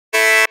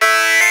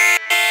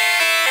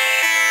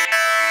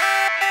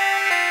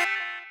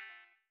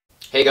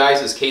Hey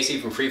guys, it's Casey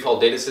from Freefall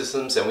Data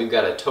Systems, and we've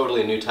got a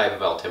totally new type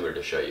of altimeter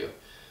to show you.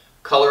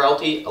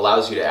 ColorAlti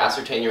allows you to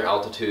ascertain your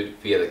altitude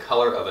via the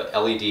color of an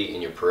LED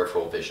in your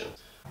peripheral vision.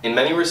 In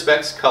many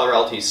respects,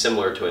 ColorAlti is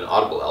similar to an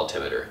audible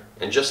altimeter,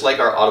 and just like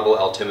our audible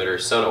altimeter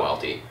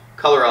SonoAlti,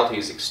 ColorAlti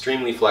is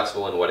extremely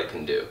flexible in what it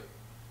can do.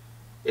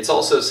 It's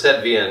also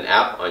set via an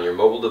app on your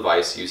mobile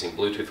device using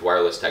Bluetooth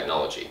wireless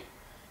technology.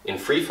 In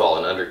Freefall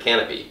and under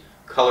canopy,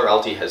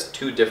 ColorAlti has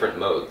two different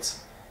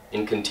modes.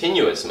 In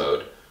continuous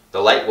mode, the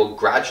light will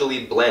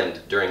gradually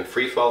blend during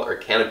freefall or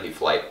canopy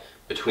flight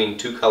between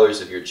two colors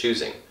of your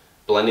choosing,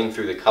 blending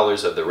through the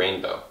colors of the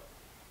rainbow.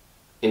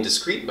 In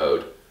discrete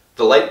mode,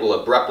 the light will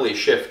abruptly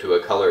shift to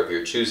a color of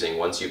your choosing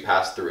once you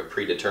pass through a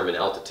predetermined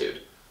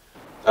altitude.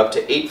 Up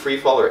to 8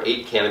 freefall or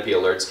 8 canopy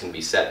alerts can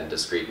be set in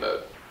discrete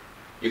mode.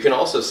 You can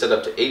also set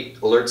up to 8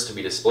 alerts to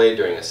be displayed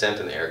during ascent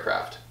in the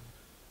aircraft.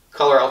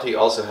 ColorAlti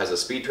also has a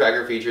speed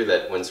tracker feature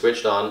that, when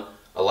switched on,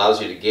 allows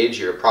you to gauge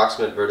your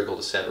approximate vertical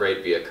descent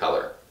rate via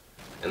color.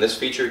 And this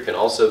feature can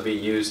also be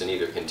used in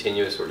either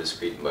continuous or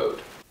discrete mode.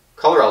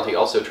 ColorAlti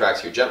also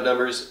tracks your jump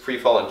numbers,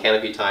 freefall and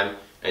canopy time,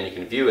 and you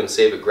can view and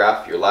save a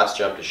graph of your last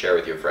jump to share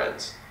with your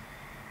friends.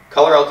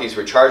 ColorAlti is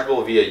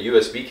rechargeable via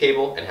USB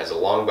cable and has a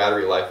long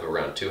battery life of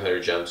around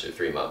 200 jumps or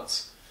 3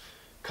 months.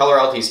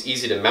 ColorAlti is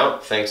easy to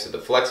mount thanks to the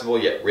flexible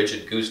yet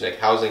rigid gooseneck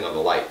housing on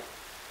the light.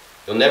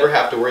 You'll never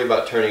have to worry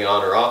about turning it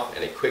on or off,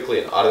 and it quickly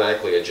and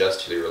automatically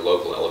adjusts to your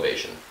local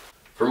elevation.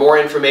 For more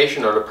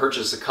information or to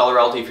purchase the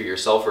ColorAlti for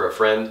yourself or a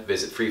friend,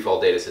 visit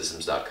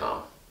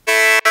freefalldatasystems.com.